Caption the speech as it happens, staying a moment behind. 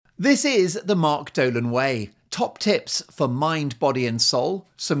This is the Mark Dolan Way. Top tips for mind, body and soul,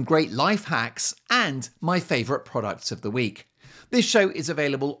 some great life hacks, and my favourite products of the week. This show is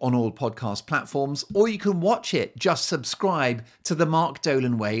available on all podcast platforms, or you can watch it. Just subscribe to the Mark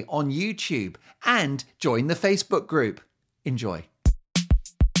Dolan Way on YouTube and join the Facebook group. Enjoy.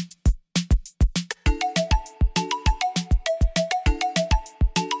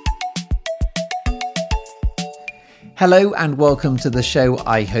 Hello and welcome to the show.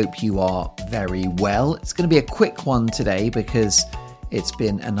 I hope you are very well. It's going to be a quick one today because it's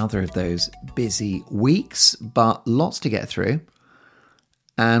been another of those busy weeks, but lots to get through.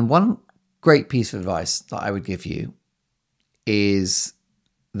 And one great piece of advice that I would give you is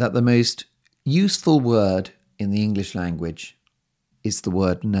that the most useful word in the English language is the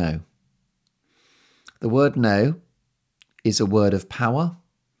word no. The word no is a word of power,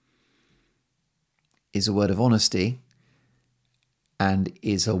 is a word of honesty, and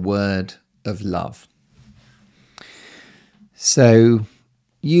is a word of love. So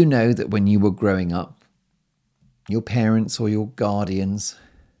you know that when you were growing up, your parents or your guardians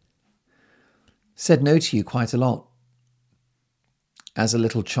said no to you quite a lot. As a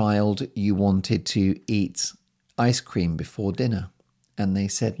little child, you wanted to eat ice cream before dinner, and they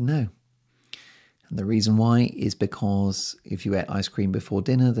said no. And the reason why is because if you ate ice cream before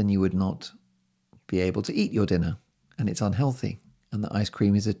dinner, then you would not be able to eat your dinner, and it's unhealthy. And the ice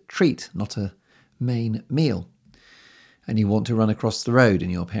cream is a treat, not a main meal. And you want to run across the road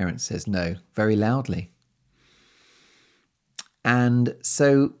and your parent says no, very loudly. And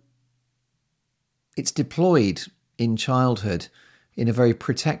so it's deployed in childhood in a very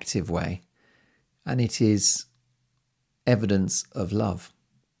protective way. And it is evidence of love.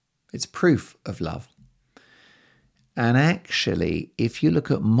 It's proof of love. And actually, if you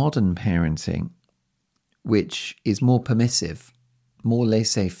look at modern parenting, which is more permissive, more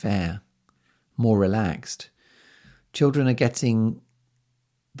laissez-faire, more relaxed, children are getting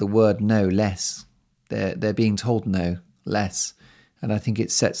the word no less. They're being told no less. And I think it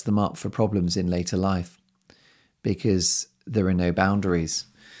sets them up for problems in later life because there are no boundaries.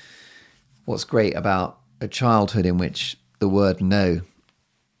 What's great about a childhood in which the word no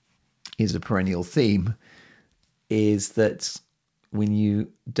is a perennial theme is that when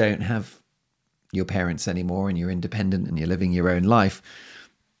you don't have your parents anymore and you're independent and you're living your own life,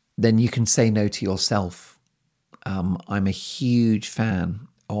 then you can say no to yourself. I'm a huge fan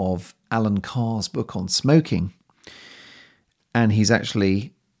of Alan Carr's book on smoking, and he's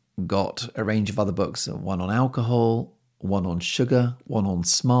actually got a range of other books, one on alcohol, one on sugar, one on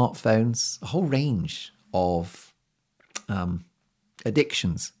smartphones, a whole range of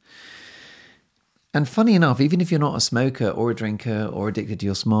addictions. And funny enough, even if you're not a smoker or a drinker or addicted to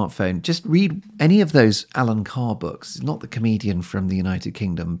your smartphone, just read any of those Alan Carr books. He's not the comedian from the United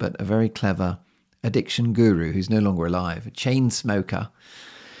Kingdom, but a very clever addiction guru who's no longer alive, a chain smoker.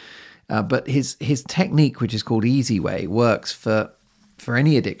 But his technique, which is called Easy Way, works for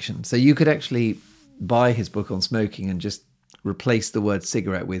any addiction. So you could actually buy his book on smoking and just replace the word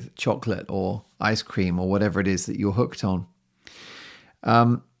cigarette with chocolate or ice cream or whatever it is that you're hooked on.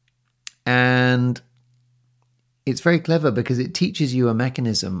 And it's very clever because it teaches you a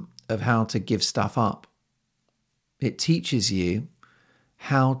mechanism of how to give stuff up. It teaches you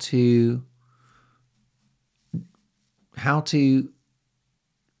how to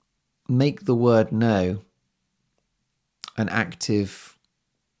make the word no an active,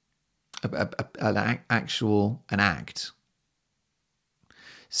 an act.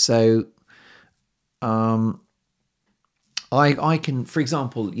 So, I can, for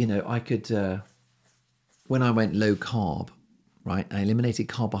example, I could, when I went low carb, right, I eliminated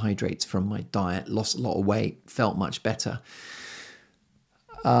carbohydrates from my diet, lost a lot of weight, felt much better.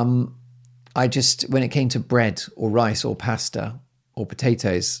 When it came to bread or rice or pasta or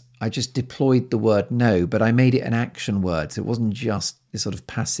potatoes, I just deployed the word no, but I made it an action word. So it wasn't just this sort of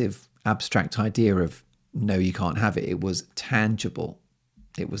passive, abstract idea of no, you can't have it. It was tangible.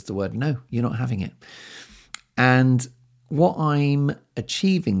 It was the word no, you're not having it. And what I'm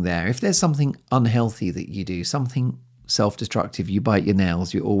achieving there, if there's something unhealthy that you do, something self-destructive, you bite your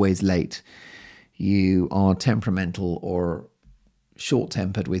nails, you're always late, you are temperamental or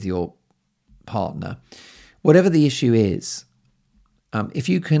short-tempered with your partner, whatever the issue is, if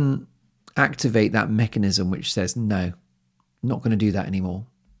you can activate that mechanism which says, no, I'm not going to do that anymore.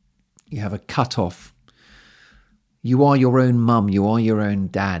 You have a cut-off. You are your own mum, you are your own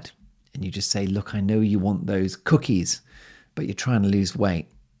dad. And you just say, look, I know you want those cookies, but you're trying to lose weight.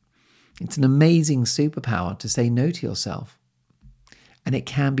 It's an amazing superpower to say no to yourself. And it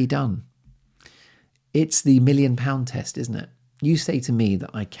can be done. It's the £1,000,000 test, isn't it? you say to me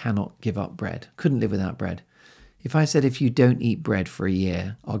that I cannot give up bread, couldn't live without bread. If I said, if you don't eat bread for a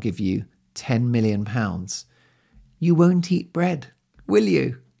year, I'll give you £10 million, you won't eat bread, will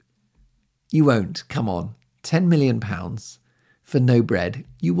you? You won't. Come on. £10 million for no bread.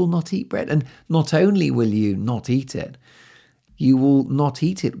 You will not eat bread. And not only will you not eat it, you will not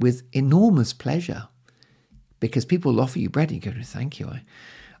eat it with enormous pleasure, because people will offer you bread and you go, no, thank you.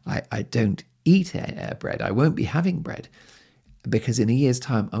 I don't eat bread. I won't be having bread, because in a year's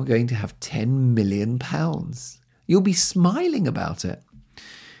time, I'm going to have £10 million. You'll be smiling about it.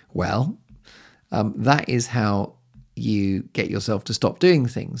 Well, that is how you get yourself to stop doing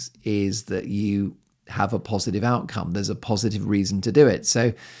things, is that you have a positive outcome. There's a positive reason to do it.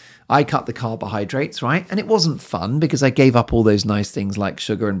 So I cut the carbohydrates, right? And it wasn't fun, because I gave up all those nice things like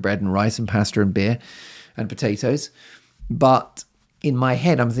sugar and bread and rice and pasta and beer and potatoes. But in my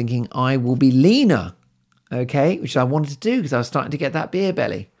head, I'm thinking I will be leaner, okay? Which I wanted to do because I was starting to get that beer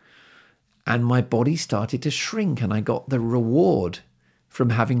belly. And my body started to shrink, and I got the reward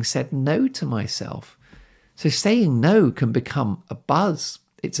from having said no to myself. So saying no can become a buzz.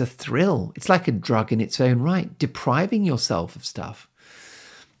 It's a thrill. It's like a drug in its own right, depriving yourself of stuff.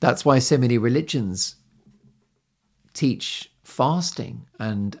 That's why so many religions teach fasting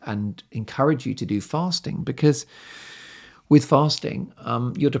and encourage you to do fasting, because with fasting,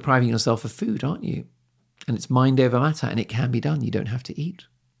 you're depriving yourself of food, aren't you? And it's mind over matter, and it can be done. You don't have to eat,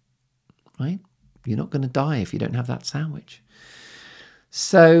 right? You're not going to die if you don't have that sandwich.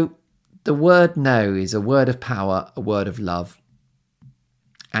 So the word no is a word of power, a word of love.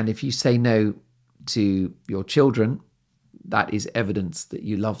 And if you say no to your children, that is evidence that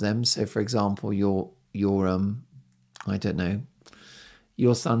you love them. So, for example, your I don't know,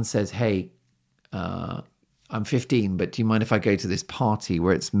 your son says, hey, I'm 15, but do you mind if I go to this party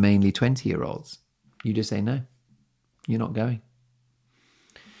where it's mainly 20-year-olds? You just say no. You're not going.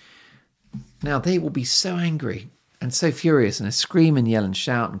 Now, they will be so angry and so furious, and they scream and yell and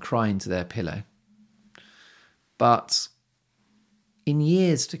shout and cry into their pillow. But in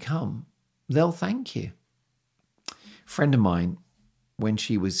years to come, they'll thank you. A friend of mine, when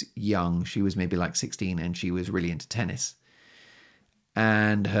she was young, she was maybe like 16, and she was really into tennis.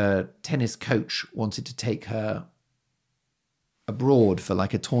 And her tennis coach wanted to take her abroad for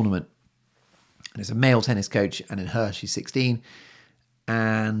like a tournament. And it's a male tennis coach, and in her, she's 16.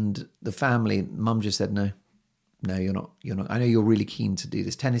 And the family, mum just said, no, you're not. I know you're really keen to do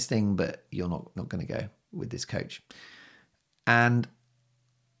this tennis thing, but you're not going to go with this coach. And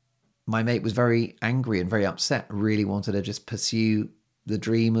my mate was very angry and very upset, really wanted to just pursue the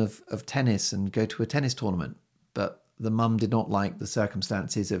dream of tennis and go to a tennis tournament. But the mum did not like the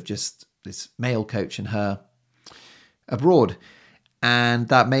circumstances of just this male coach and her abroad. And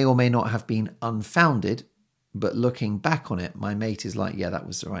that may or may not have been unfounded, but looking back on it, my mate is like, yeah, that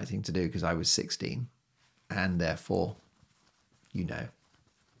was the right thing to do because I was 16. And therefore, I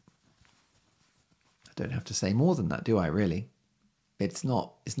don't have to say more than that, do I, really? It's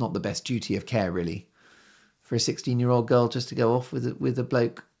not the best duty of care, really, for a 16-year-old girl just to go off with a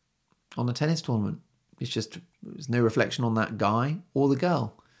bloke on a tennis tournament. There's no reflection on that guy or the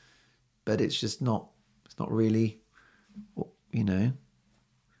girl. But it's not really,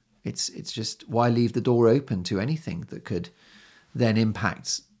 it's just, why leave the door open to anything that could then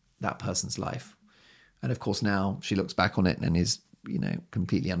impact that person's life? And of course, now she looks back on it and is,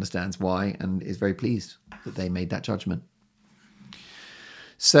 completely understands why and is very pleased that they made that judgment.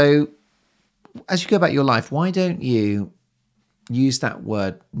 So as you go about your life, why don't you use that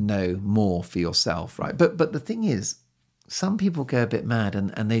word no more for yourself, right? But the thing is, some people go a bit mad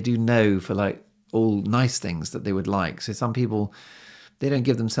and they do no for like all nice things that they would like. So some people, they don't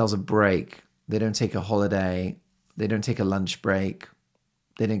give themselves a break. They don't take a holiday. They don't take a lunch break.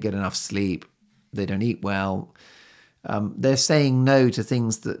 They don't get enough sleep. They don't eat well. They're saying no to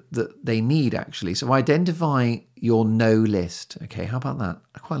things that they need, actually. So identify your no list. Okay, how about that?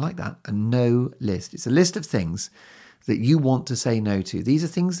 I quite like that. A no list. It's a list of things that you want to say no to. These are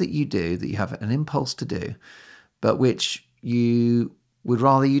things that you do, that you have an impulse to do, but which you would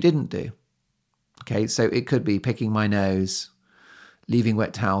rather you didn't do. Okay, so it could be picking my nose, leaving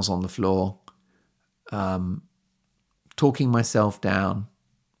wet towels on the floor, talking myself down,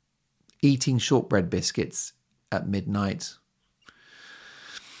 eating shortbread biscuits at midnight,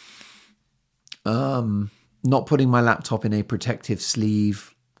 not putting my laptop in a protective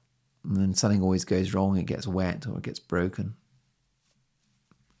sleeve, and then something always goes wrong, it gets wet or it gets broken.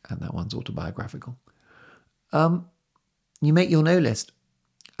 And that one's autobiographical. You make your no list,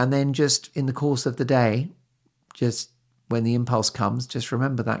 and then just in the course of the day, just when the impulse comes, just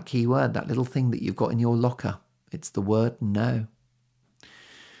remember that key word, that little thing that you've got in your locker. It's the word no.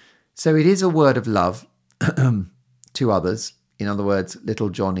 So it is a word of love to others. In other words, little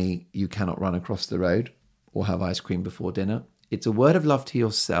Johnny, you cannot run across the road or have ice cream before dinner. It's a word of love to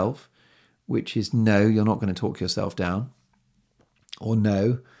yourself, which is no, you're not going to talk yourself down. Or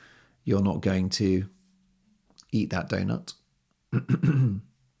no, you're not going to eat that donut.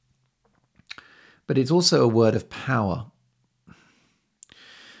 But it's also a word of power.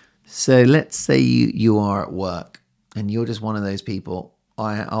 So let's say you are at work and you're just one of those people.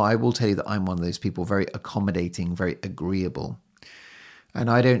 I will tell you that I'm one of those people, very accommodating, very agreeable.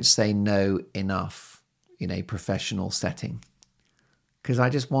 And I don't say no enough in a professional setting because I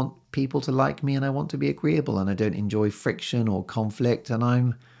just want people to like me and I want to be agreeable and I don't enjoy friction or conflict. And I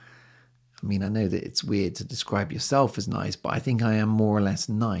know that it's weird to describe yourself as nice, but I think I am more or less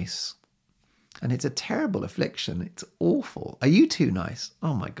nice. And it's a terrible affliction. It's awful. Are you too nice?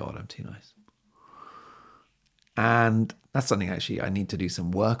 Oh my God, I'm too nice. And that's something actually I need to do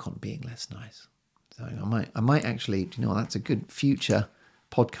some work on, being less nice. So I might actually, that's a good future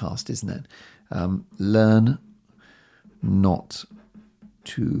podcast, isn't it? Learn not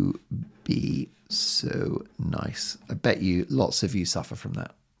to be so nice. I bet you lots of you suffer from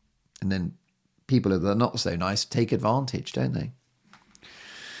that. And then people that are not so nice take advantage, don't they?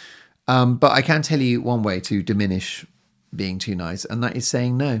 But I can tell you one way to diminish being too nice, and that is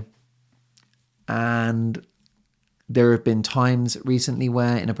saying no. And there have been times recently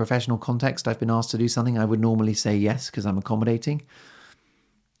where in a professional context I've been asked to do something I would normally say yes because I'm accommodating.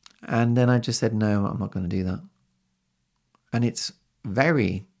 And then I just said, no, I'm not going to do that. And it's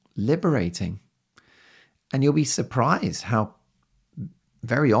very liberating. And you'll be surprised how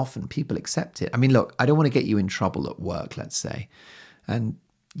very often people accept it. I mean, look, I don't want to get you in trouble at work, let's say. And,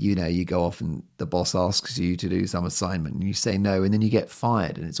 you go off and the boss asks you to do some assignment and you say no, and then you get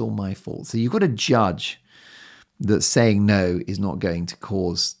fired and it's all my fault. So you've got to judge that saying no is not going to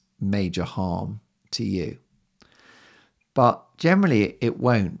cause major harm to you. But generally it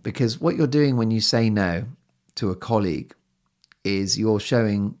won't, because what you're doing when you say no to a colleague is you're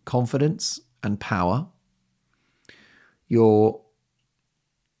showing confidence and power. You're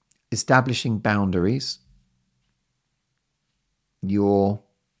establishing boundaries. You're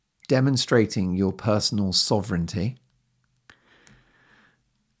demonstrating your personal sovereignty.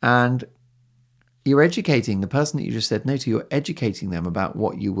 And you're educating the person that you just said no to, you're educating them about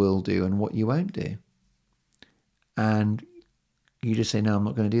what you will do and what you won't do. And you just say, no, I'm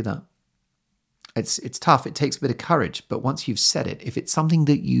not going to do that. It's tough. It takes a bit of courage. But once you've said it, if it's something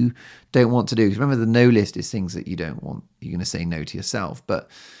that you don't want to do, because remember the no list is things that you don't want, you're going to say no to yourself. But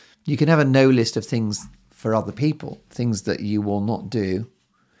you can have a no list of things for other people, things that you will not do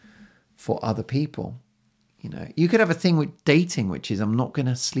for other people. You could have a thing with dating, which is I'm not going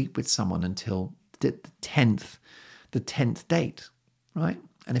to sleep with someone until the 10th date, right?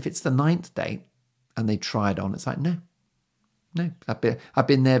 And if it's the 9th date and they try it on, it's like, no, I've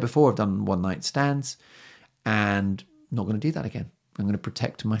been there before. I've done one night stands and I'm not going to do that again. I'm going to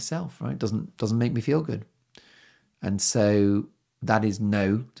protect myself, right? Doesn't make me feel good. And so that is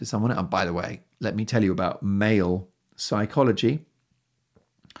no to someone. And by the way, let me tell you about male psychology.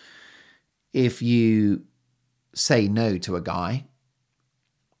 If you say no to a guy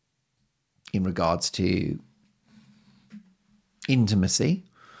in regards to intimacy,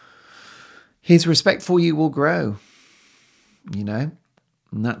 his respect for you will grow, and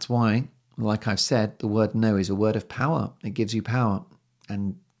that's why, like I've said, the word no is a word of power. It gives you power.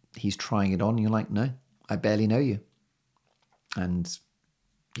 And he's trying it on. And you're like, no, I barely know you. And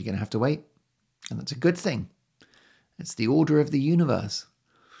you're going to have to wait. And that's a good thing. It's the order of the universe.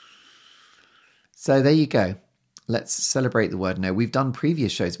 So there you go. Let's celebrate the word no. We've done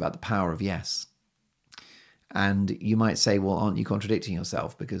previous shows about the power of yes. And you might say, well, aren't you contradicting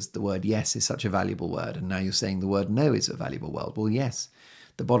yourself? Because the word yes is such a valuable word. And now you're saying the word no is a valuable word. Well, yes.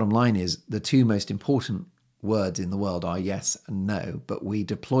 The bottom line is the two most important words in the world are yes and no, but we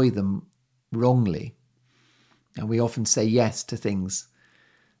deploy them wrongly. And we often say yes to things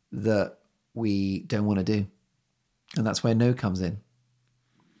that we don't want to do. And that's where no comes in.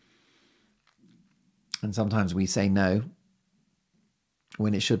 And sometimes we say no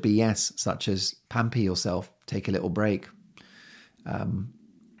when it should be yes, such as pamper yourself, take a little break.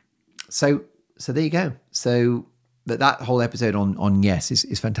 So there you go. So that whole episode on yes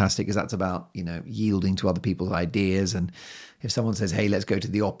is fantastic, because that's about, yielding to other people's ideas. And if someone says, hey, let's go to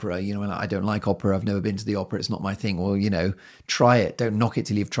the opera, and I don't like opera, I've never been to the opera, it's not my thing. Well, try it. Don't knock it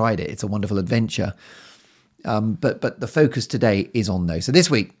till you've tried it. It's a wonderful adventure. But the focus today is on no. So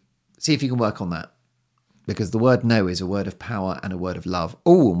this week, see if you can work on that. Because the word no is a word of power and a word of love.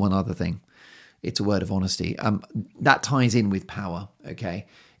 Oh, and one other thing. It's a word of honesty. That ties in with power, okay?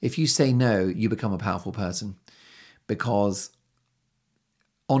 If you say no, you become a powerful person, because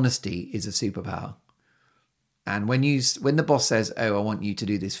honesty is a superpower. And when the boss says, "Oh, I want you to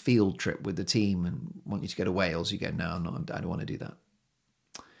do this field trip with the team and want you to go to Wales," you go, "No, I'm not. I don't want to do that."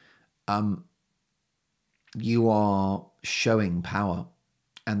 You are showing power,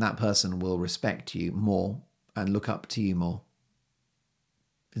 and that person will respect you more and look up to you more.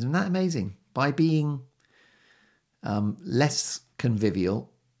 Isn't that amazing? By being less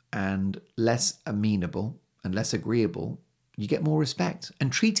convivial and less amenable and less agreeable, you get more respect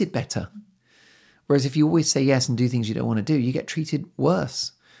and treated better. Whereas if you always say yes and do things you don't want to do, you get treated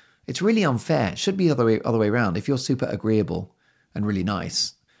worse. It's really unfair. It should be the other way around. If you're super agreeable and really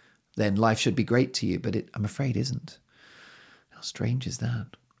nice, then life should be great to you, but I'm afraid isn't. How strange is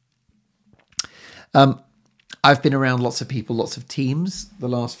that? I've been around lots of people, lots of teams the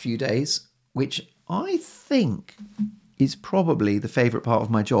last few days, which I think is probably the favourite part of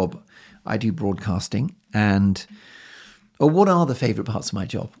my job. I do broadcasting, what are the favourite parts of my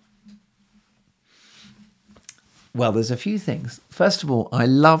job? Well, there's a few things. First of all, I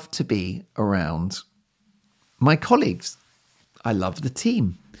love to be around my colleagues. I love the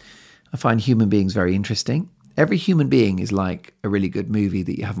team. I find human beings very interesting. Every human being is like a really good movie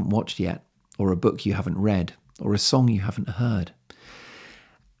that you haven't watched yet, or a book you haven't read, or a song you haven't heard.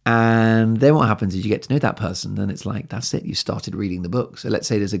 And then what happens is you get to know that person, then it's like, that's it, you started reading the book. So let's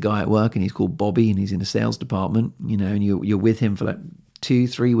say there's a guy at work and he's called Bobby and he's in the sales department, and you're with him for like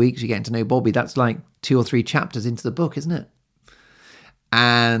 2-3 weeks, you're getting to know Bobby. That's like 2 or 3 chapters into the book, isn't it?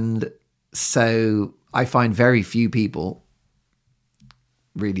 And so I find very few people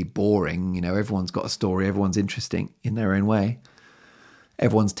really boring. Everyone's got a story, everyone's interesting in their own way.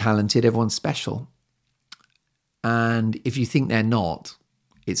 Everyone's talented, everyone's special. And if you think they're not,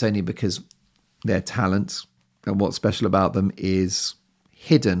 it's only because their talent and what's special about them is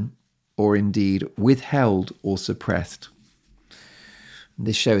hidden or indeed withheld or suppressed.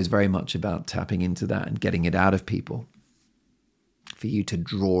 This show is very much about tapping into that and getting it out of people for you to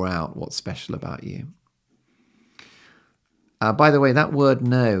draw out what's special about you. By the way, that word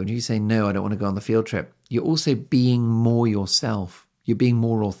no, when you say no, I don't want to go on the field trip, you're also being more yourself. You're being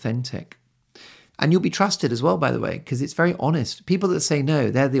more authentic. And you'll be trusted as well, by the way, because it's very honest. People that say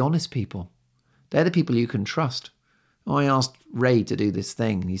no, they're the honest people. They're the people you can trust. I asked Ray to do this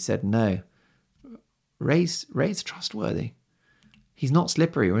thing and he said no. Ray's trustworthy. He's not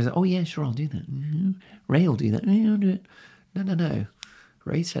slippery. Or is it, oh yeah, sure, I'll do that. Mm-hmm. Ray will do that. Yeah, I'll do it. No.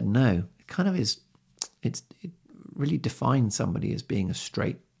 Ray said no. It kind of is, it really defines somebody as being a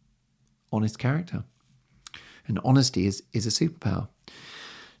straight, honest character. And honesty is a superpower.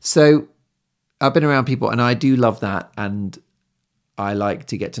 So I've been around people and I do love that. And I like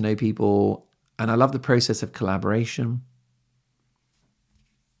to get to know people. And I love the process of collaboration.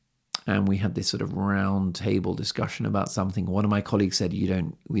 And we had this sort of round table discussion about something. One of my colleagues said,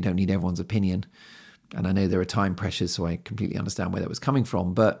 we don't need everyone's opinion. And I know there are time pressures, so I completely understand where that was coming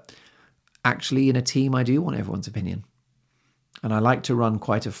from. But actually in a team, I do want everyone's opinion. And I like to run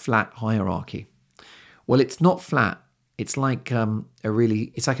quite a flat hierarchy. Well, it's not flat. It's like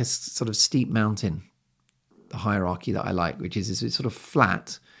it's like a sort of steep mountain, the hierarchy that I like, which is it's sort of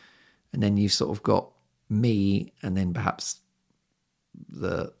flat. And then you've sort of got me and then perhaps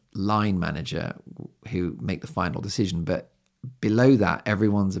the line manager who make the final decision. But below that,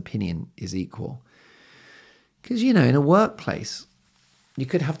 everyone's opinion is equal. Because, in a workplace, you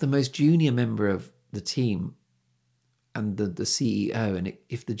could have the most junior member of the team and the CEO. And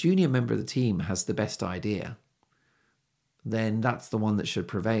if the junior member of the team has the best idea, then that's the one that should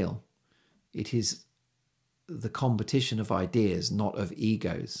prevail. It is the competition of ideas, not of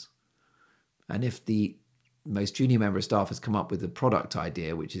egos. And if the most junior member of staff has come up with a product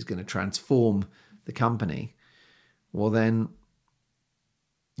idea which is going to transform the company, well then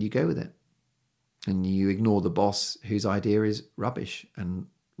you go with it. And you ignore the boss whose idea is rubbish and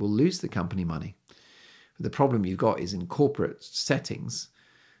will lose the company money. The problem you've got is in corporate settings,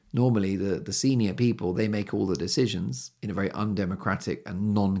 normally the senior people, they make all the decisions in a very undemocratic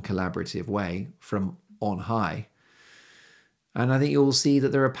and non-collaborative way from on high. And I think you'll see that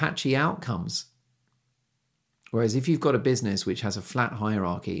there are patchy outcomes. Whereas if you've got a business which has a flat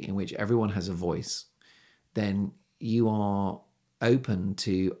hierarchy in which everyone has a voice, then you are open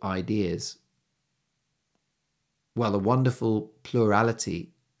to ideas. Well, a wonderful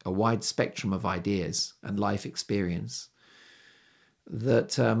plurality, a wide spectrum of ideas and life experience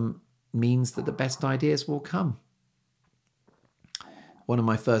that means that the best ideas will come. One of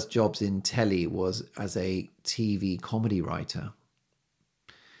my first jobs in telly was as a TV comedy writer.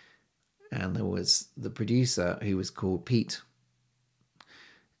 And there was the producer who was called Pete.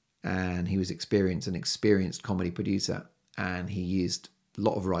 and he was an experienced comedy producer, and he used a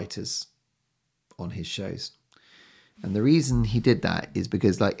lot of writers on his shows. And the reason he did that is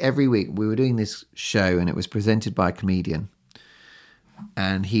because, like, every week we were doing this show and it was presented by a comedian,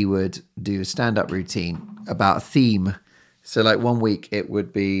 and he would do a stand-up routine about a theme. So like one week it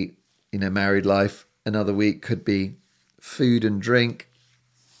would be, married life. Another week could be food and drink.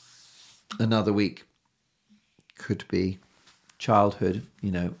 Another week could be childhood.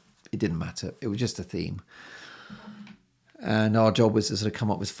 It didn't matter. It was just a theme. And our job was to sort of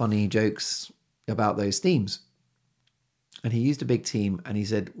come up with funny jokes about those themes. And he used a big team, and he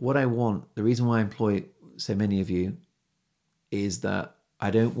said, what I want, the reason why I employ so many of you is that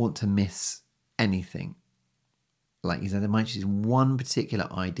I don't want to miss anything. Like he said, there might just be one particular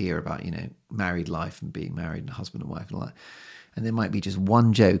idea about, married life and being married and husband and wife and all that. And there might be just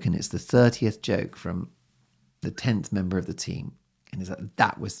one joke, and it's the 30th joke from the 10th member of the team. And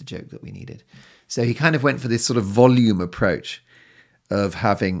that was the joke that we needed. So he kind of went for this sort of volume approach of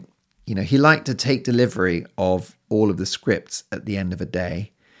having, he liked to take delivery of all of the scripts at the end of a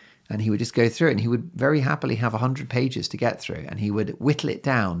day, and he would just go through it, and he would very happily have 100 pages to get through, and he would whittle it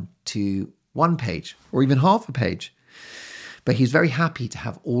down to 1 page or even half a page. But he's very happy to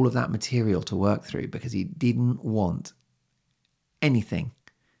have all of that material to work through because he didn't want anything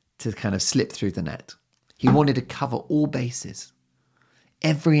to kind of slip through the net. He wanted to cover all bases,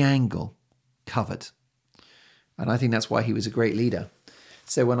 every angle covered. And I think that's why he was a great leader.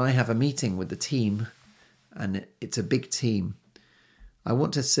 So when I have a meeting with the team, and it's a big team, I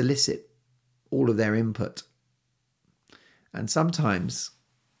want to solicit all of their input. And sometimes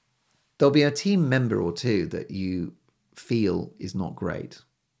there'll be a team member or two that you feel is not great.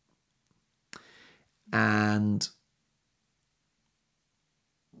 And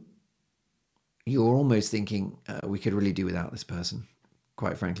you're almost thinking, we could really do without this person.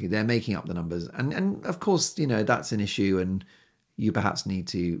 Quite frankly, they're making up the numbers. And of course, that's an issue, and you perhaps need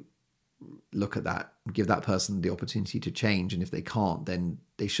to look at that, give that person the opportunity to change. And if they can't, then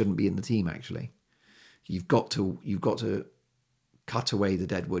they shouldn't be in the team, actually. You've got to cut away the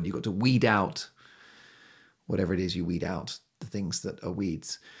dead wood. You've got to weed out whatever it is you weed out, the things that are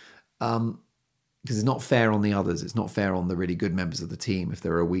weeds. Because it's not fair on the others. It's not fair on the really good members of the team if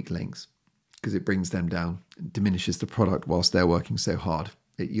there are weak links, because it brings them down, it diminishes the product whilst they're working so hard.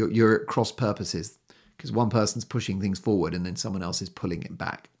 You're at cross purposes, because one person's pushing things forward and then someone else is pulling it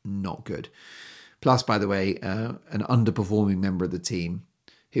back. Not good. Plus, by the way, an underperforming member of the team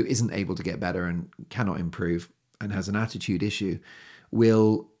who isn't able to get better and cannot improve and has an attitude issue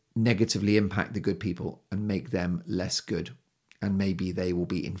will negatively impact the good people and make them less good. And maybe they will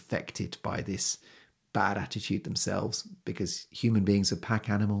be infected by this bad attitude themselves, because human beings are pack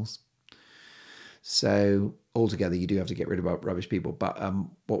animals. So altogether, you do have to get rid of rubbish people. But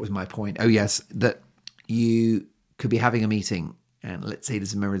what was my point? Oh, yes, that you could be having a meeting, and let's say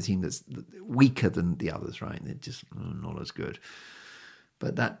there's a member of the team that's weaker than the others, right? They're just not as good.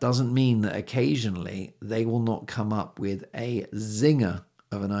 But that doesn't mean that occasionally they will not come up with a zinger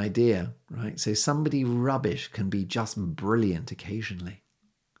of an idea, right? So somebody rubbish can be just brilliant occasionally.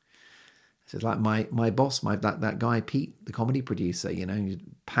 So it's like my boss, that guy, Pete, the comedy producer, you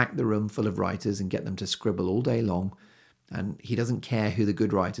pack the room full of writers and get them to scribble all day long. And he doesn't care who the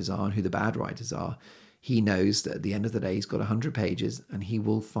good writers are and who the bad writers are. He knows that at the end of the day, he's got 100 pages and he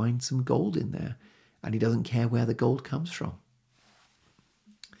will find some gold in there. And he doesn't care where the gold comes from.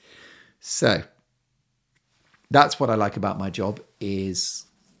 So that's what I like about my job, is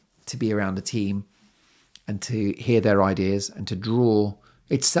to be around a team and to hear their ideas and to draw.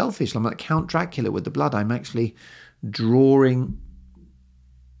 It's selfish. I'm like Count Dracula with the blood. I'm actually drawing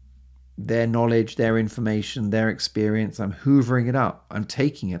their knowledge, their information, their experience. I'm hoovering it up. I'm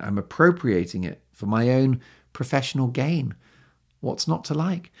taking it. I'm appropriating it for my own professional gain. What's not to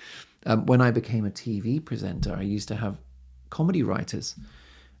like? When I became a TV presenter, I used to have comedy writers,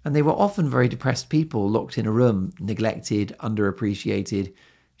 and they were often very depressed people locked in a room, neglected, underappreciated,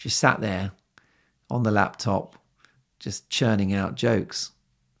 just sat there on the laptop, just churning out jokes.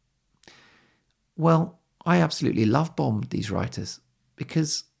 Well, I absolutely love bombed these writers,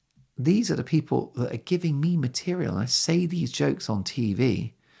 because these are the people that are giving me material. I say these jokes on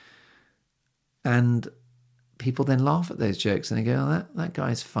TV, and people then laugh at those jokes and they go, oh, that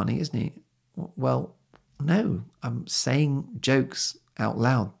guy's funny, isn't he? Well, no, I'm saying jokes out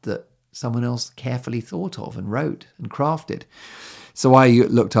loud that someone else carefully thought of and wrote and crafted. So I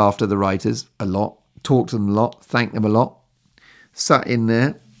looked after the writers a lot, talked to them a lot, thanked them a lot, sat in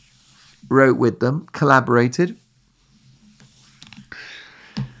there, wrote with them, collaborated.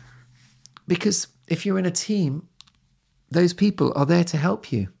 Because if you're in a team, those people are there to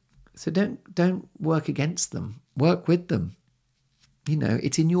help you. So don't work against them. Work with them.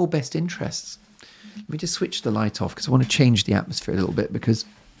 It's in your best interests. Let me just switch the light off because I want to change the atmosphere a little bit, because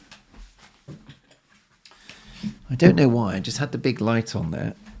I don't know why. I just had the big light on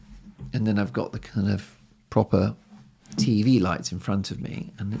there, and then I've got the kind of proper TV lights in front of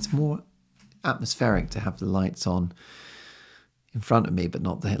me, and it's more atmospheric to have the lights on in front of me but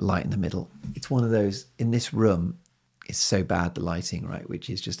not the light in the middle. It's one of those, in this room, it's so bad, the lighting, right, which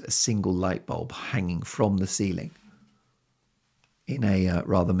is just a single light bulb hanging from the ceiling in a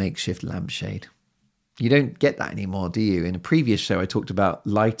rather makeshift lampshade. You don't get that anymore, do you? In a previous show, I talked about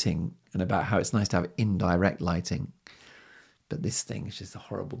lighting and about how it's nice to have indirect lighting. But this thing is just a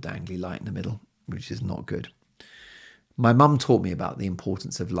horrible dangly light in the middle, which is not good. My mum taught me about the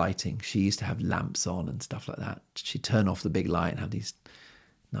importance of lighting. She used to have lamps on and stuff like that. She'd turn off the big light and have these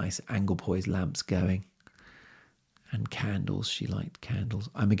nice angle poised lamps going. And candles. She liked candles.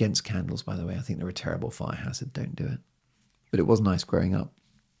 I'm against candles, by the way. I think they're a terrible fire hazard. Don't do it. But it was nice growing up.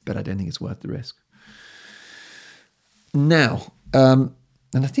 But I don't think it's worth the risk. Now, and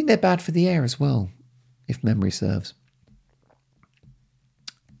I think they're bad for the air as well, if memory serves.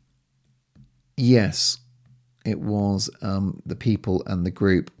 Yes, it was the people and the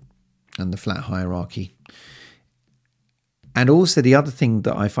group and the flat hierarchy. And also the other thing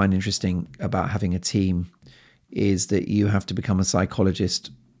that I find interesting about having a team is that you have to become a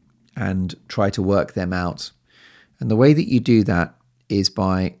psychologist and try to work them out. And the way that you do that is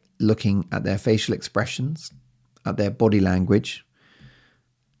by looking at their facial expressions, at their body language,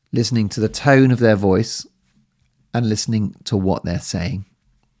 listening to the tone of their voice, and listening to what they're saying.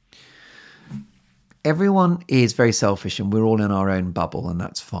 Everyone is very selfish and we're all in our own bubble, and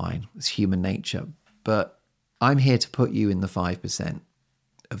that's fine. It's human nature. But I'm here to put you in the 5%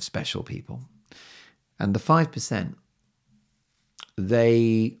 of special people. And the 5%,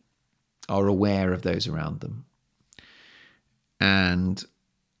 they are aware of those around them. And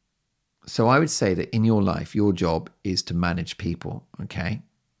so I would say that in your life, your job is to manage people, okay?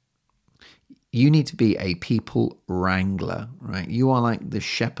 You need to be a people wrangler, right? You are like the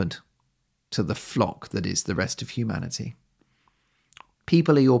shepherd to the flock that is the rest of humanity.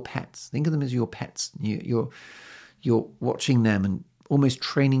 People are your pets. Think of them as your pets. You're watching them and almost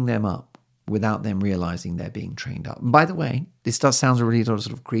training them up without them realizing they're being trained up. And by the way, this does sound really sort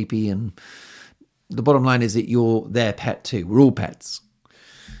of creepy, and the bottom line is that you're their pet too. We're all pets.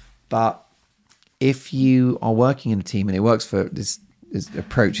 But if you are working in a team, and it works for this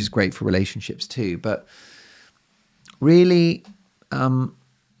approach is great for relationships too, but really,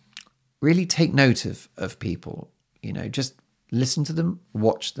 really take note of people, just listen to them,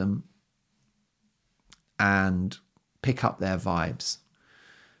 watch them, and pick up their vibes.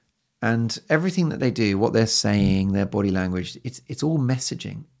 And everything that they do, what they're saying, their body language, it's all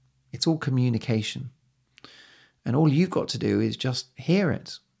messaging. It's all communication. And all you've got to do is just hear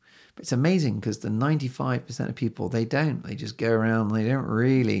it. But it's amazing because the 95% of people, they don't. They just go around and they don't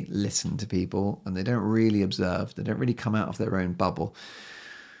really listen to people, and they don't really observe. They don't really come out of their own bubble.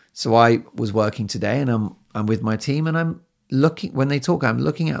 So I was working today, and I'm with my team, and I'm looking, when they talk, I'm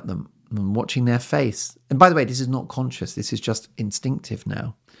looking at them. I'm watching their face. And by the way, this is not conscious. This is just instinctive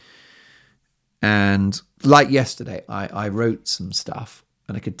now. And like yesterday, I wrote some stuff,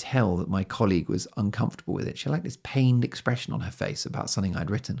 and I could tell that my colleague was uncomfortable with it. She had like this pained expression on her face about something I'd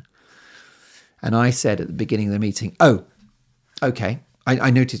written. And I said at the beginning of the meeting, oh, okay.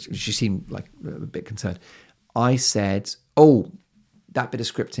 I noticed she seemed like a bit concerned. I said, oh, that bit of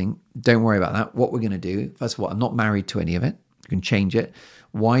scripting, don't worry about that. What we're going to do, first of all, I'm not married to any of it. You can change it.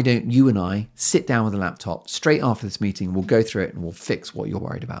 Why don't you and I sit down with a laptop straight after this meeting? We'll go through it and we'll fix what you're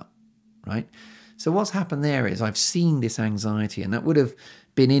worried about, right? So what's happened there is I've seen this anxiety, and that would have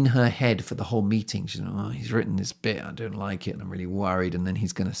been in her head for the whole meeting. She's like, oh, he's written this bit, I don't like it, and I'm really worried, and then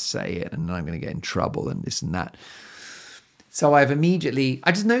he's going to say it, and I'm going to get in trouble, and this and that. So I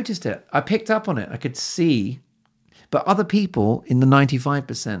just noticed it. I picked up on it. I could see. But other people in the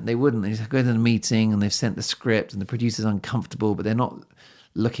 95%, they wouldn't. They just go to the meeting and they've sent the script and the producer's uncomfortable, but they're not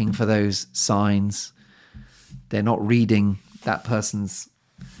looking for those signs. They're not reading that person's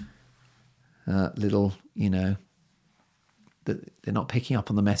little, they're not picking up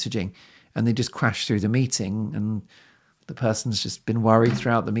on the messaging, and they just crash through the meeting, and the person's just been worried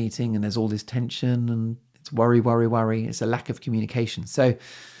throughout the meeting, and there's all this tension, and it's worry. It's a lack of communication. So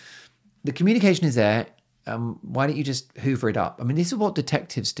the communication is there. Why don't you just hoover it up? I mean, this is what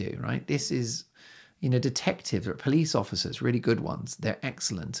detectives do, right? This is, detectives or police officers, really good ones. They're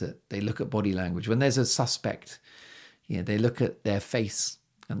excellent they look at body language. When there's a suspect, they look at their face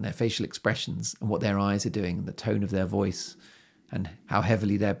and their facial expressions and what their eyes are doing and the tone of their voice and how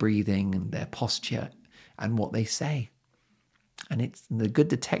heavily they're breathing and their posture and what they say. And it's the good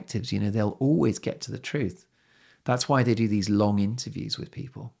detectives, they'll always get to the truth. That's why they do these long interviews with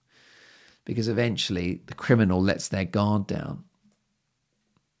people, because eventually the criminal lets their guard down.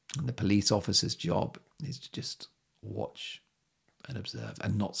 And the police officer's job is to just watch and observe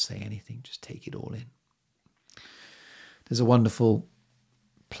and not say anything, just take it all in. There's a wonderful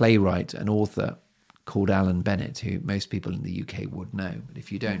playwright and author called Alan Bennett, who most people in the UK would know. But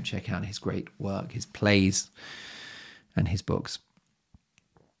if you don't, check out his great work, his plays and his books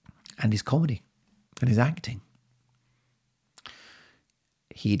and his comedy and his acting.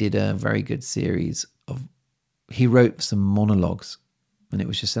 He did a very good series he wrote some monologues, and it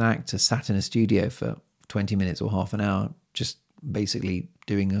was just an actor sat in a studio for 20 minutes or half an hour, just basically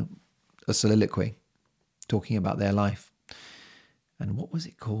doing a soliloquy, talking about their life. And what was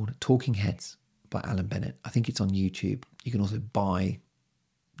it called? Talking Heads by Alan Bennett. I think it's on YouTube. You can also buy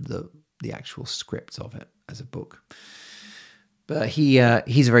the actual script of it as a book. But he's a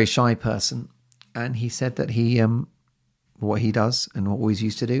very shy person, and he said that what he does and what always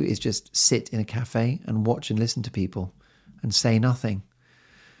used to do is just sit in a cafe and watch and listen to people and say nothing.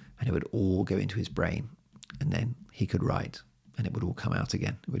 And it would all go into his brain, and then he could write and it would all come out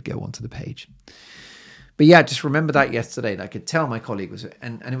again. It would go onto the page. But yeah, just remember that yesterday. And I could tell my colleague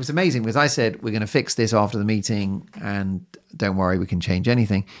and it was amazing because I said, we're going to fix this after the meeting and don't worry, we can change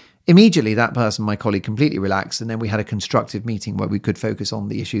anything. Immediately, that person, my colleague, completely relaxed. And then we had a constructive meeting where we could focus on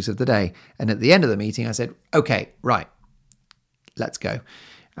the issues of the day. And at the end of the meeting, I said, okay, right, let's go.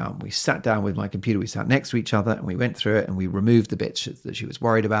 We sat down with my computer. We sat next to each other and we went through it and we removed the bits that she was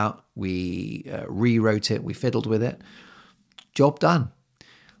worried about. We rewrote it. We fiddled with it. Job done.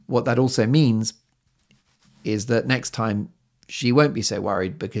 What that also means is that next time she won't be so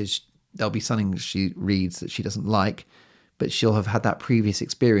worried because there'll be something she reads that she doesn't like, but she'll have had that previous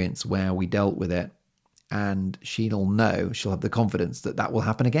experience where we dealt with it, and she'll have the confidence that will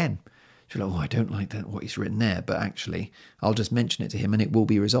happen again. She'll go, I don't like that, what he's written there, but actually I'll just mention it to him and it will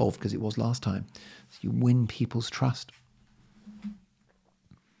be resolved because it was last time. So you win people's trust.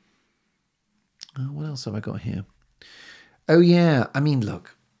 What else have I got here? Oh yeah,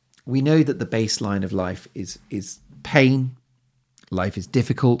 look, we know that the baseline of life is pain. Life is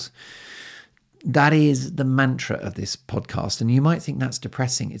difficult. That is the mantra of this podcast. And you might think that's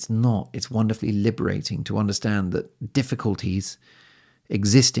depressing. It's not. It's wonderfully liberating to understand that difficulties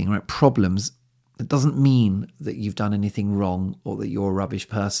existing, right? Problems, it doesn't mean that you've done anything wrong or that you're a rubbish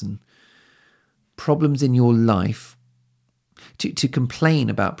person. Problems in your life, to complain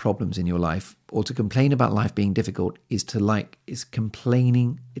about problems in your life or to complain about life being difficult is like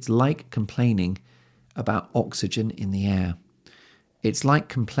complaining about oxygen in the air. It's like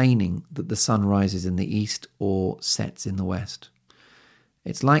complaining that the sun rises in the east or sets in the west.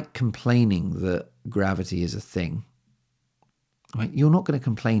 It's like complaining that gravity is a thing. Right? You're not going to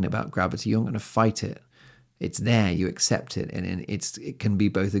complain about gravity. You're not going to fight it. It's there. You accept it. And it can be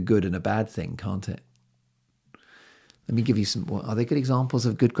both a good and a bad thing, can't it? Let me give you some. Are there good examples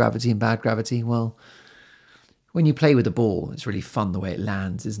of good gravity and bad gravity? Well, when you play with a ball, it's really fun the way it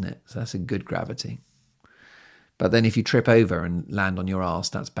lands, isn't it? So that's a good gravity. But then if you trip over and land on your arse,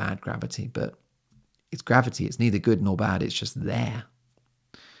 that's bad gravity. But it's gravity. It's neither good nor bad. It's just there.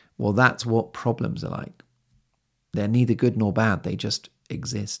 Well, that's what problems are like. They're neither good nor bad. They just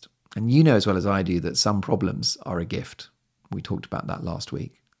exist. And you know as well as I do that some problems are a gift. We talked about that last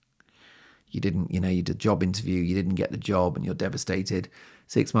week. You did a job interview, you didn't get the job and you're devastated.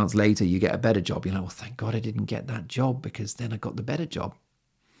 6 months later, you get a better job. You're like, well, thank God I didn't get that job because then I got the better job.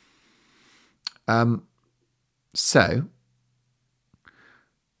 So,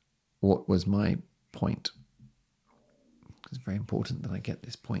 what was my point? It's very important that I get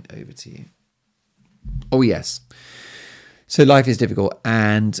this point over to you. Oh, yes. So life is difficult,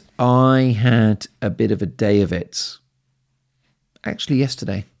 and I had a bit of a day of it. Actually,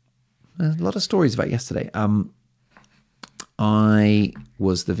 yesterday. There's a lot of stories about yesterday. I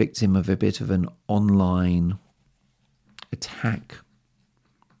was the victim of a bit of an online attack,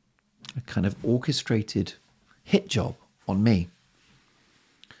 a kind of orchestrated hit job on me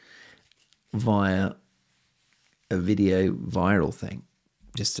via a video viral thing.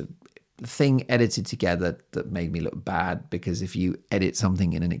 Just a thing edited together that made me look bad, because if you edit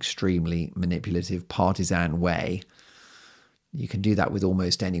something in an extremely manipulative, partisan way, you can do that with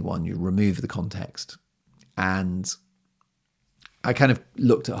almost anyone. You remove the context. And I kind of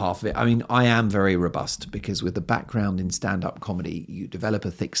looked at half of it. I am very robust because with the background in stand-up comedy, you develop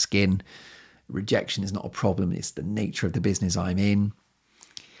a thick skin. Rejection is not a problem. It's the nature of the business I'm in.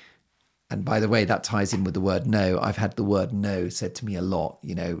 And by the way, that ties in with the word no. I've had the word no said to me a lot.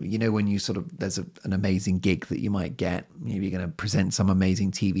 You know when you sort of, there's an amazing gig that you might get. Maybe you're going to present some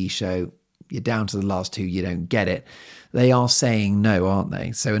amazing TV show. You're down to the last two, you don't get it. They are saying no, aren't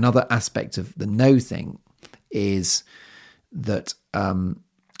they? So another aspect of the no thing is that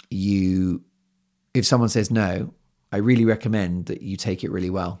if someone says no, I really recommend that you take it really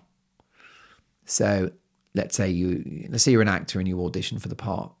well. So let's say you're an actor and you audition for the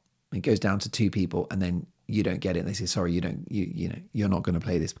part. It goes down to two people, and then you don't get it. And they say, "Sorry, you're not going to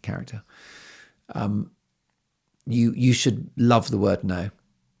play this character." You should love the word no,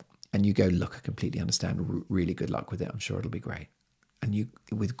 and you go, "Look, I completely understand. Really good luck with it. I'm sure it'll be great." And you,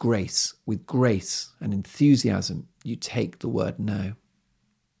 with grace and enthusiasm, you take the word no,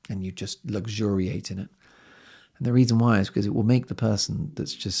 and you just luxuriate in it. And the reason why is because it will make the person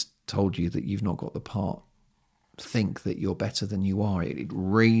that's just told you that you've not got the part think that you're better than you are. It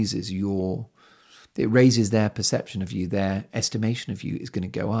raises their perception of you, their estimation of you is going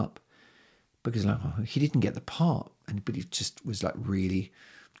to go up, because like, oh, he didn't get the part, but he just was like really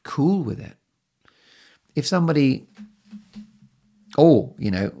cool with it. If somebody, we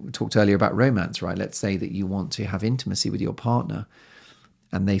talked earlier about romance, right? Let's say that you want to have intimacy with your partner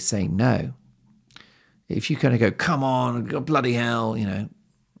and they say no. If you kind of go, come on, bloody hell,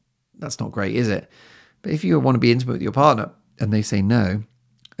 that's not great, is it? But if you want to be intimate with your partner and they say no,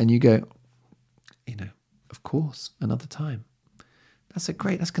 and you go, of course, another time, that's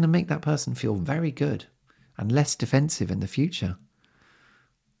going to make that person feel very good and less defensive in the future.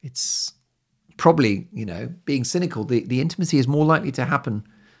 It's probably, being cynical, the intimacy is more likely to happen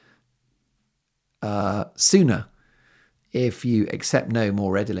sooner if you accept no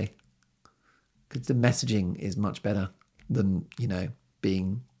more readily, because the messaging is much better than,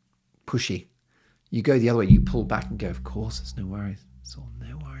 being pushy. You go the other way, you pull back and go, of course, there's no worries. It's all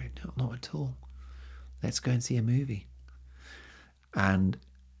no worry, not at all. Let's go and see a movie. And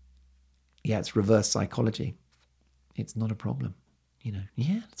yeah, it's reverse psychology. It's not a problem.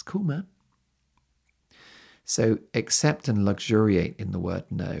 Yeah, it's cool, man. So accept and luxuriate in the word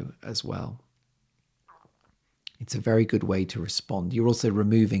no as well. It's a very good way to respond. You're also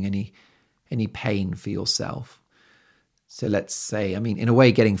removing any pain for yourself. So let's say, in a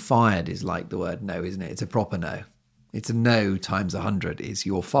way, getting fired is like the word no, isn't it? It's a proper no. It's a no times 100 is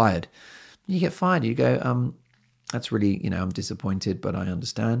you're fired. You get fired, you go, that's really, I'm disappointed, but I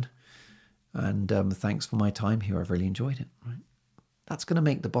understand. And thanks for my time here. I've really enjoyed it. Right? That's going to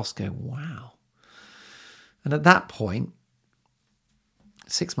make the boss go, wow. And at that point,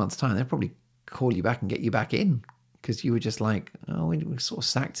 6 months' time, they'll probably call you back and get you back in, because you were just like, oh, we sort of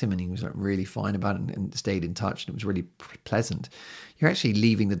sacked him and he was like really fine about it and stayed in touch and it was really pleasant. You're actually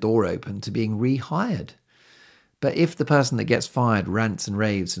leaving the door open to being rehired. But if the person that gets fired rants and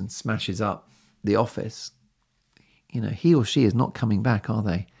raves and smashes up the office, he or she is not coming back, are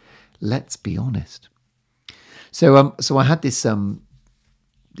they? Let's be honest. So I had this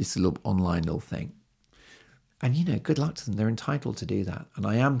little online little thing. And, good luck to them. They're entitled to do that. And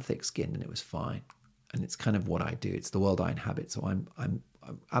I am thick-skinned and it was fine. And it's kind of what I do. It's the world I inhabit. So I'm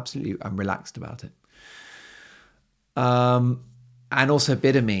absolutely relaxed about it. And also a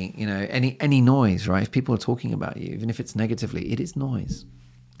bit of me, any noise, right? If people are talking about you, even if it's negatively, it is noise.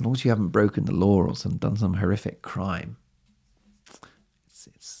 As long as you haven't broken the law or done some horrific crime,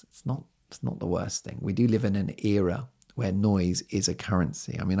 it's not the worst thing. We do live in an era where noise is a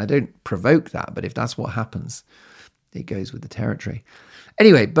currency. I don't provoke that, but if that's what happens, it goes with the territory.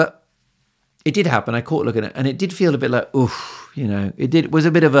 Anyway, but it did happen. I caught looking at it, and it did feel a bit like, oof, it was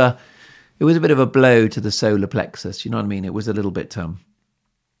a bit of a blow to the solar plexus. You know what I mean? It was a little bit,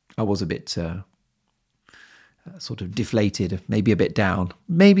 I was a bit sort of deflated, maybe a bit down,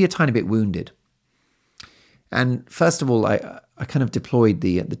 maybe a tiny bit wounded. And first of all, I kind of deployed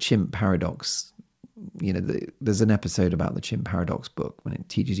the chimp paradox. There's an episode about the chimp paradox book when it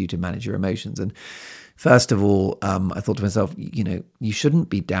teaches you to manage your emotions. And first of all, I thought to myself, you shouldn't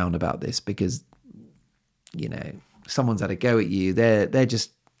be down about this because, someone's had a go at you. They're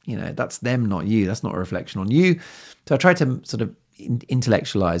just, that's them, not you. That's not a reflection on you. So I tried to sort of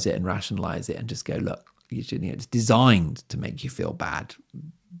intellectualize it and rationalize it and just go, look, it's designed to make you feel bad.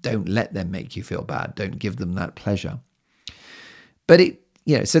 Don't let them make you feel bad. Don't give them that pleasure. But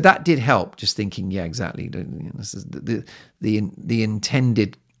so that did help. Just thinking, yeah, exactly. This is the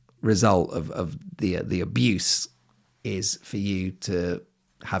intended result of the abuse is for you to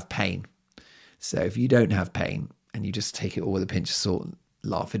have pain. So if you don't have pain and you just take it all with a pinch of salt and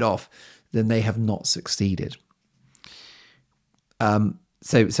laugh it off, then they have not succeeded. So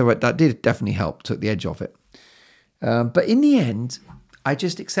that did definitely help, took the edge off it. But in the end, I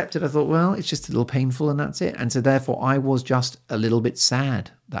just accepted. I thought, well, it's just a little painful and that's it. And so therefore I was just a little bit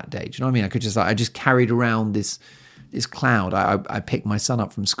sad that day. Do you know what I mean? I just carried around this cloud. I picked my son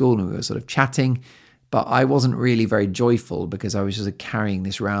up from school and we were sort of chatting, but I wasn't really very joyful because I was just carrying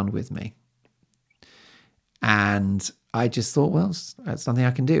this around with me. And I just thought, well, that's something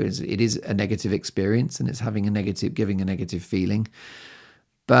I can do. It is a negative experience and it's giving a negative feeling.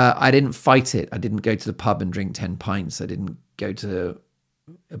 But I didn't fight it. I didn't go to the pub and drink 10 pints. I didn't go to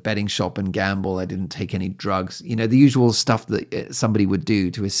a betting shop and gamble. I didn't take any drugs. The usual stuff that somebody would do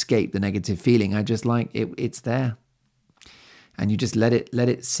to escape the negative feeling. I just it's there. And you just let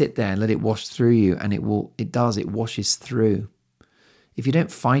it sit there and let it wash through you. And it washes through. If you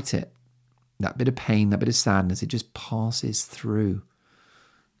don't fight it, that bit of pain, that bit of sadness, it just passes through.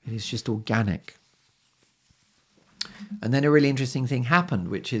 It is just organic. And then a really interesting thing happened,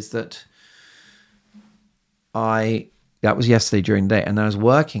 which is that that was yesterday during the day, and I was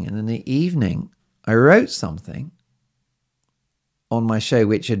working, and in the evening, I wrote something on my show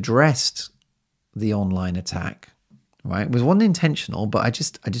which addressed the online attack, right? It wasn't intentional, but I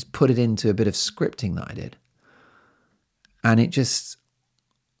just put it into a bit of scripting that I did. And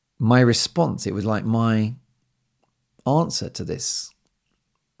my response, it was like my answer to this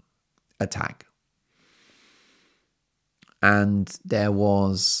attack. And there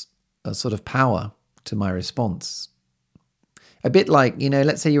was a sort of power to my response. A bit like,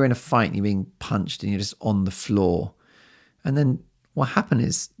 let's say you're in a fight and you're being punched and you're just on the floor. And then what happened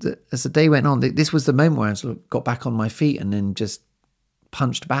is that as the day went on, this was the moment where I sort of got back on my feet and then just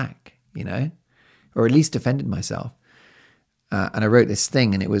punched back, or at least defended myself. And I wrote this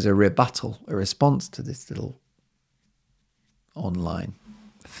thing and it was a rebuttal, a response to this little online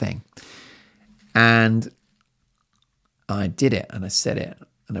thing. And I did it and I said it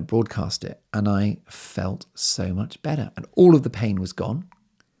and I broadcast it and I felt so much better. And all of the pain was gone.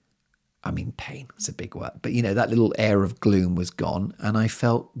 I mean, pain, it's a big word. But, that little air of gloom was gone and I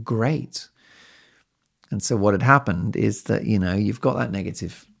felt great. And so what had happened is that, you've got that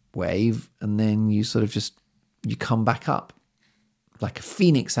negative wave and then you sort of you come back up like a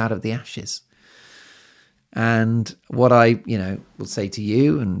phoenix out of the ashes. And what I, will say to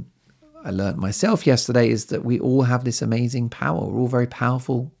you, and I learned myself yesterday, is that we all have this amazing power. We're all very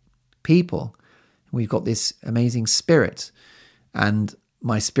powerful people. We've got this amazing spirit. And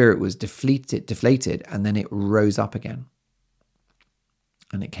my spirit was deflated, and then it rose up again.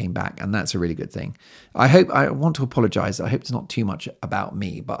 And it came back. And that's a really good thing. I want to apologize. I hope it's not too much about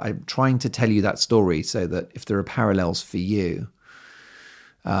me, but I'm trying to tell you that story so that if there are parallels for you,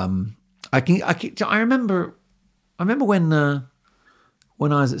 I remember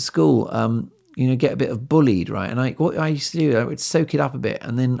when I was at school, get a bit of bullied, right? And what I used to do, I would soak it up a bit.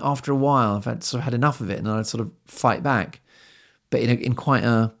 And then after a while, I've had enough of it and I'd sort of fight back, but in quite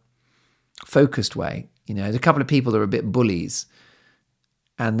a focused way. There's a couple of people that were a bit bullies.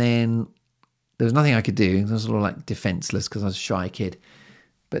 And then there was nothing I could do. I was sort of like defenseless because I was a shy kid.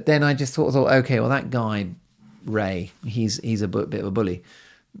 But then I just thought, okay, well, that guy, Ray, he's a bit of a bully.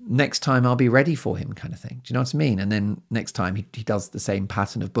 Next time I'll be ready for him, kind of thing. Do you know what I mean? And then next time he does the same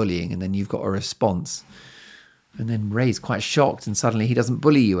pattern of bullying and then you've got a response. And then Ray's quite shocked and suddenly he doesn't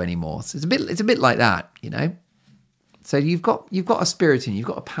bully you anymore. So it's a bit like that, So you've got a spirit in you, you've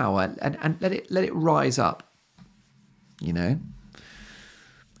got a power and let it rise up,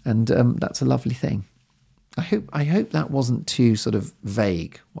 And that's a lovely thing. I hope that wasn't too sort of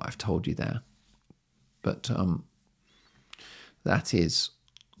vague, what I've told you there. But that is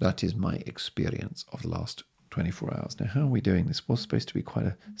my experience of the last 24 hours. Now, how are we doing? This was supposed to be quite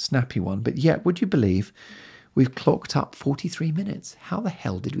a snappy one, but yet, would you believe we've clocked up 43 minutes? How the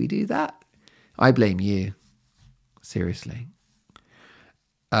hell did we do that? I blame you. Seriously.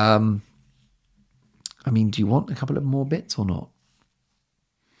 Do you want a couple of more bits or not?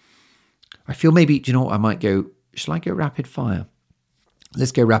 I feel maybe, do you know what, I might go, shall I go rapid fire?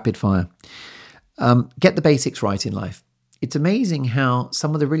 Let's go rapid fire. Get the basics right in life. It's amazing how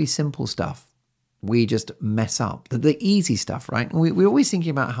some of the really simple stuff we just mess up. The easy stuff, right? We're always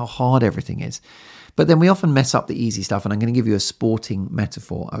thinking about how hard everything is. But then we often mess up the easy stuff. And I'm going to give you a sporting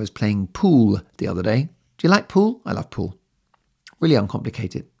metaphor. I was playing pool the other day. Do you like pool? I love pool. Really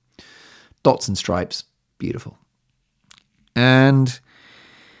uncomplicated. Dots and stripes. Beautiful. And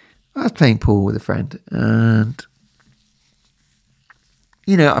I was playing pool with a friend. And,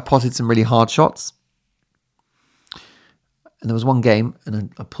 I potted some really hard shots. And there was one game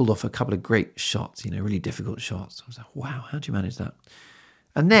and I pulled off a couple of great shots, really difficult shots. I was like, wow, how'd you manage that?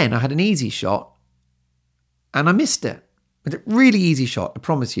 And then I had an easy shot and I missed it. But a really easy shot, I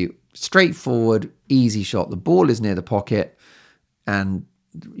promise you. Straightforward, easy shot. The ball is near the pocket and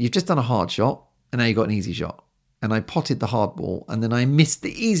you've just done a hard shot, and now you've got an easy shot. And I potted the hard ball, and then I missed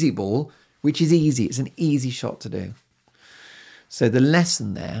the easy ball, which is easy. It's an easy shot to do. So the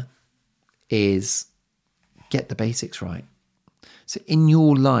lesson there is get the basics right. So in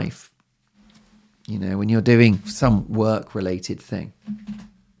your life, when you're doing some work-related thing,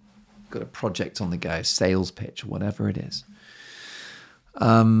 got a project on the go, sales pitch, or whatever it is,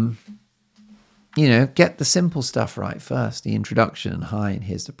 get the simple stuff right first. The introduction, hi, and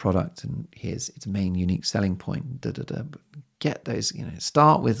here's the product, and here's its main unique selling point. Get those,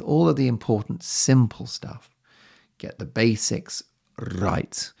 start with all of the important simple stuff. Get the basics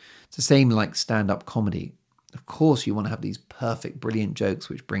right. It's the same like stand-up comedy. Of course, you want to have these perfect, brilliant jokes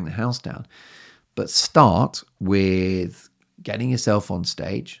which bring the house down. But start with getting yourself on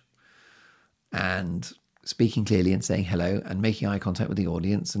stage and speaking clearly and saying hello and making eye contact with the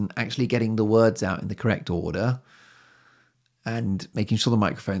audience and actually getting the words out in the correct order and making sure the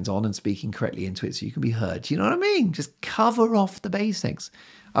microphone's on and speaking correctly into it so you can be heard. Do you know what I mean? Just cover off the basics.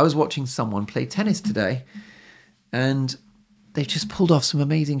 I was watching someone play tennis today and they just pulled off some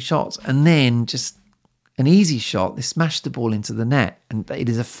amazing shots, and then just an easy shot, they smashed the ball into the net. And it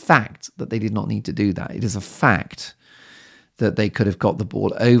is a fact that they did not need to do that. It is a fact that they could have got the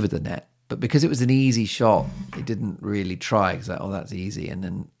ball over the net. But because it was an easy shot, they didn't really try. Because that's easy, and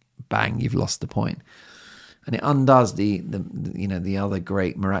then bang, you've lost the point. And it undoes the other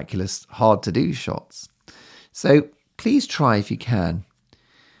great, miraculous, hard to do shots. So please try, if you can,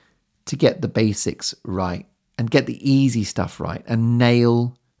 to get the basics right and get the easy stuff right and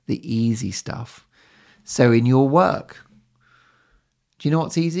nail the easy stuff. So in your work, do you know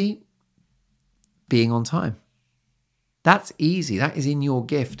what's easy? Being on time. That's easy. That is in your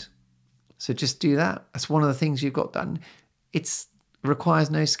gift. So just do that. That's one of the things you've got done. It requires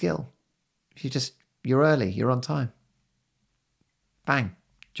no skill. You're early, you're on time. Bang,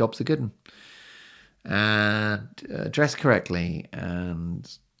 job's a good one. And dress correctly, and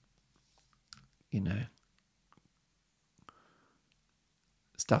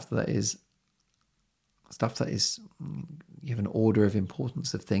stuff that is you have an order of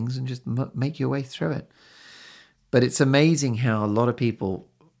importance of things, and just make your way through it. But it's amazing how a lot of people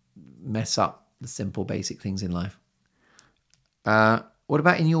mess up the simple, basic things in life. What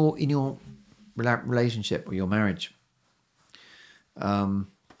about in your relationship or your marriage?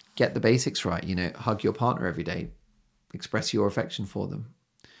 Get the basics right. Hug your partner every day. Express your affection for them.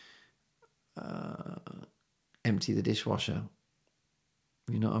 Empty the dishwasher.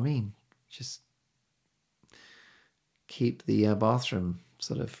 You know what I mean? Just keep the bathroom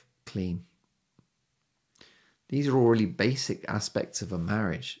sort of clean. These are all really basic aspects of a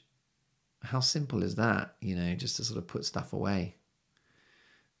marriage. How simple is that? Just to sort of put stuff away.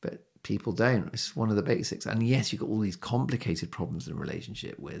 But people don't. It's one of the basics. And yes, you've got all these complicated problems in a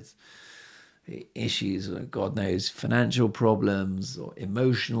relationship with issues, God knows, financial problems or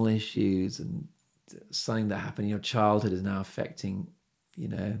emotional issues, and something that happened in your childhood is now affecting,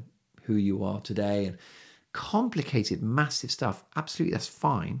 who you are today, and complicated, massive stuff. Absolutely, that's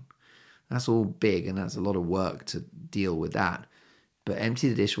fine. That's all big, and that's a lot of work to deal with that. But empty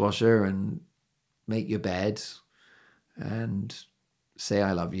the dishwasher and make your bed and say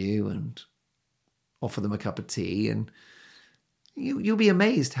I love you and offer them a cup of tea, and you'll be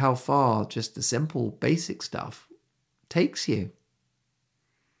amazed how far just the simple basic stuff takes you.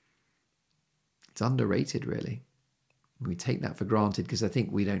 It's underrated, really. We take that for granted because I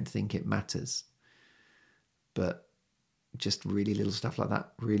think we don't think it matters. But just really little stuff like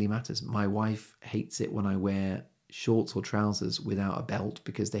that really matters. My wife hates it when I wear shorts or trousers without a belt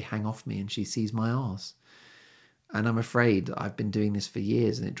because they hang off me and she sees my arse. And I'm afraid that I've been doing this for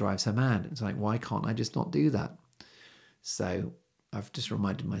years and it drives her mad. It's like, why can't I just not do that? So I've just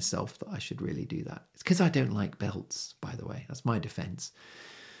reminded myself that I should really do that. It's because I don't like belts, by the way. That's my defense.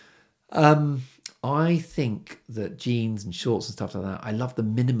 I think that jeans and shorts and stuff like that, I love the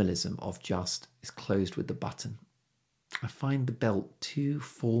minimalism of just it's closed with the button. I find the belt too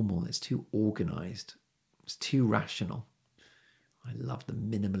formal. It's too organized. It's too rational. I love the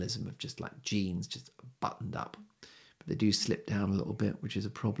minimalism of just like jeans, just buttoned up. But they do slip down a little bit, which is a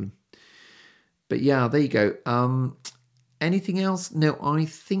problem. But yeah, there you go. Anything else? No, I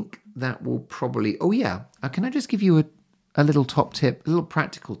think that will probably... Oh yeah, can I just give you a little top tip, a little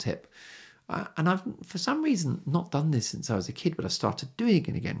practical tip? And I've, for some reason, not done this since I was a kid, but I started doing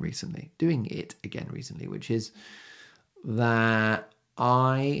it again recently, which is that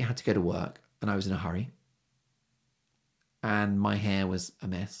I had to go to work and I was in a hurry and my hair was a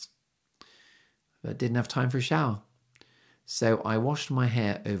mess, but didn't have time for a shower. So I washed my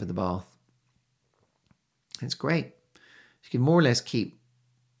hair over the bath. It's great. You can more or less keep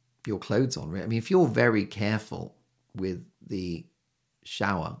your clothes on. I mean, if you're very careful with the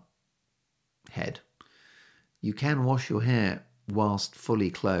shower head, you can wash your hair whilst fully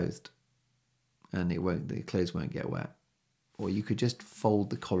clothed, and the clothes won't get wet. Or you could just fold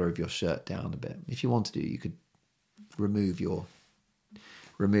the collar of your shirt down a bit. If you want to do, you could remove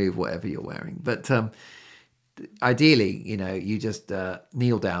whatever you're wearing. But ideally, you just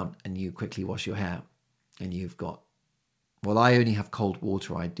kneel down and you quickly wash your hair, and you've got, well, I only have cold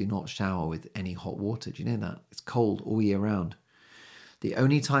water. I do not shower with any hot water. Do you know that? It's cold all year round. The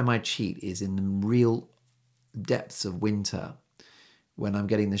only time I cheat is in the real depths of winter, when I'm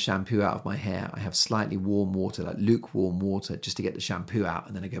getting the shampoo out of my hair. I have slightly warm water, like lukewarm water, just to get the shampoo out,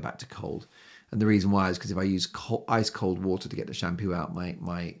 and then I go back to cold. And the reason why is because if I use ice cold water to get the shampoo out,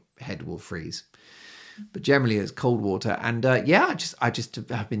 my head will freeze. But generally it's cold water. And I just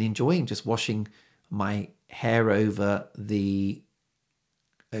have been enjoying just washing my hair over the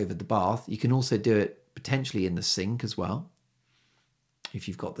bath. You can also do it potentially in the sink as well, if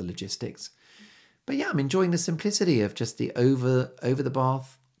you've got the logistics. But yeah, I'm enjoying the simplicity of just the over the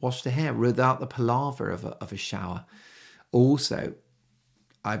bath, wash the hair without the palaver of a shower. Also,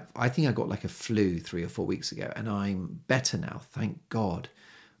 I think I got like a flu 3 or 4 weeks ago, and I'm better now, thank God.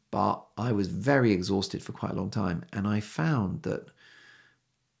 But I was very exhausted for quite a long time, and I found that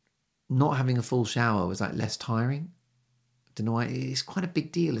not having a full shower was like less tiring. I don't know why. It's quite a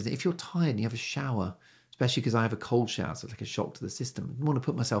big deal, isn't it? If you're tired and you have a shower, especially because I have a cold shower, so it's like a shock to the system. I didn't want to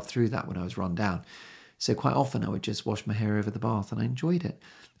put myself through that when I was run down. So quite often I would just wash my hair over the bath, and I enjoyed it.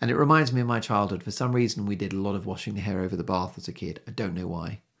 And it reminds me of my childhood. For some reason, we did a lot of washing the hair over the bath as a kid. I don't know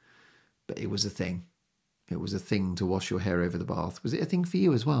why, but it was a thing. It was a thing to wash your hair over the bath. Was it a thing for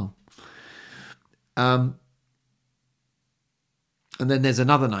you as well? And then there's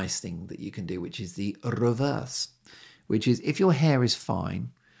another nice thing that you can do, which is the reverse, which is if your hair is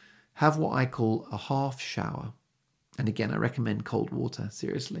fine, have what I call a half shower. And again, I recommend cold water.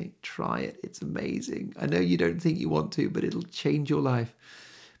 Seriously, try it. It's amazing. I know you don't think you want to, but it'll change your life.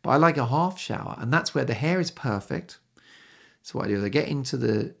 But I like a half shower, and that's where the hair is perfect. So what I do is I get into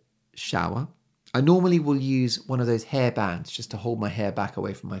the shower. I normally will use one of those hair bands just to hold my hair back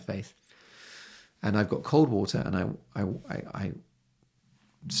away from my face. And I've got cold water, and I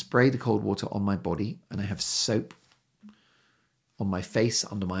spray the cold water on my body, and I have soap on my face,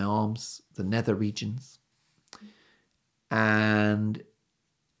 under my arms, the nether regions. And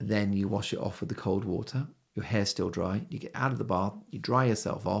then you wash it off with the cold water. Your hair's still dry. You get out of the bath, you dry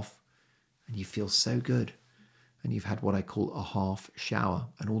yourself off, and you feel so good. And you've had what I call a half shower.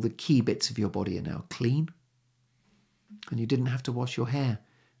 And all the key bits of your body are now clean. And you didn't have to wash your hair.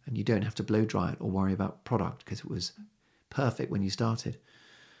 And you don't have to blow dry it or worry about product, because it was perfect when you started.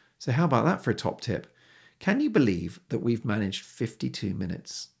 So how about that for a top tip? Can you believe that we've managed 52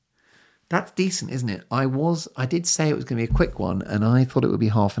 minutes? That's decent, isn't it? I did say it was going to be a quick one, and I thought it would be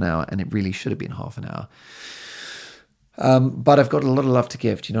half an hour, and it really should have been half an hour. But I've got a lot of love to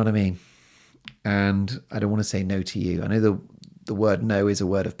give. Do you know what I mean? And I don't want to say no to you. I know the word no is a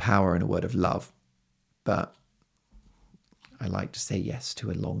word of power and a word of love, but I like to say yes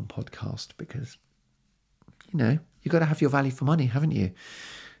to a long podcast because, you've got to have your value for money, haven't you?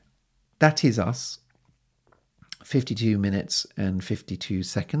 That is us. 52 minutes and 52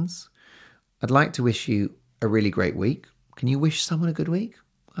 seconds. I'd like to wish you a really great week. Can you wish someone a good week?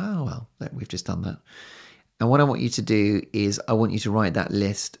 Oh, well, we've just done that. And what I want you to do is I want you to write that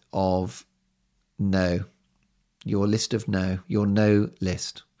list of no, your list of no, your no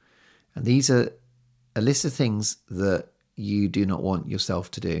list. And these are a list of things that you do not want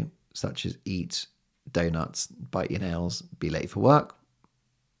yourself to do, such as eat donuts, bite your nails, be late for work,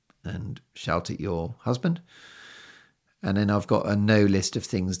 and shout at your husband. And then I've got a no list of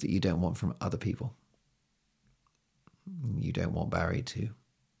things that you don't want from other people. You don't want Barry to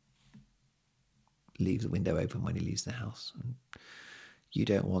leave the window open when he leaves the house. And you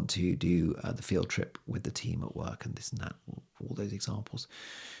don't want to do the field trip with the team at work and this and that, all those examples.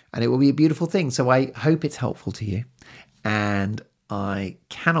 And it will be a beautiful thing. So I hope it's helpful to you. And I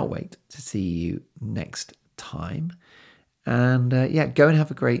cannot wait to see you next time. And go and have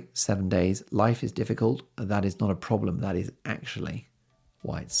a great 7 days. Life is difficult. That is not a problem. That is actually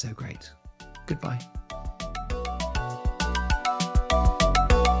why it's so great. Goodbye.